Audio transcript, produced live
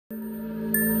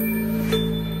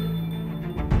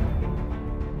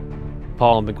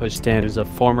Paul McQuistan is a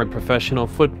former professional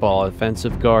football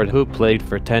offensive guard who played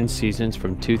for 10 seasons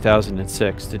from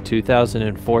 2006 to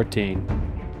 2014.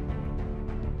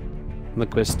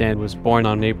 McQuistan was born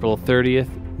on April 30,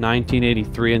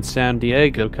 1983 in San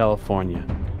Diego, California.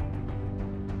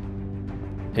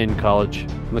 In college,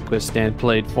 McQuistan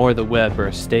played for the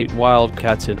Weber State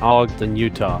Wildcats in Ogden,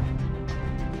 Utah.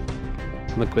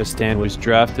 McQuistan was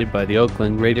drafted by the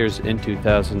Oakland Raiders in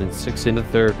 2006 in the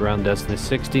third round as the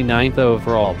 69th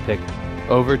overall pick.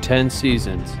 Over 10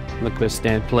 seasons,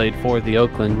 McQuistan played for the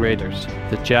Oakland Raiders,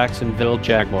 the Jacksonville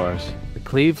Jaguars, the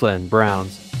Cleveland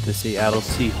Browns, the Seattle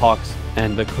Seahawks,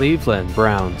 and the Cleveland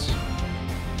Browns.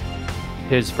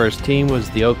 His first team was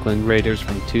the Oakland Raiders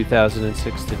from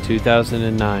 2006 to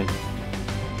 2009.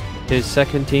 His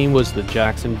second team was the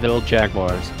Jacksonville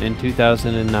Jaguars in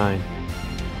 2009.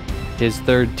 His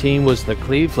third team was the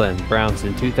Cleveland Browns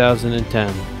in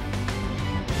 2010.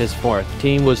 His fourth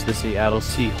team was the Seattle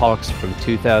Seahawks from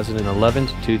 2011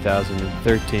 to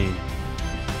 2013.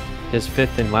 His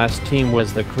fifth and last team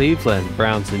was the Cleveland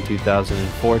Browns in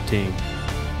 2014.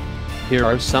 Here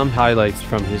are some highlights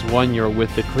from his 1 year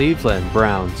with the Cleveland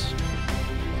Browns.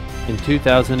 In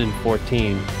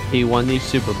 2014, he won the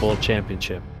Super Bowl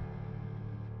championship.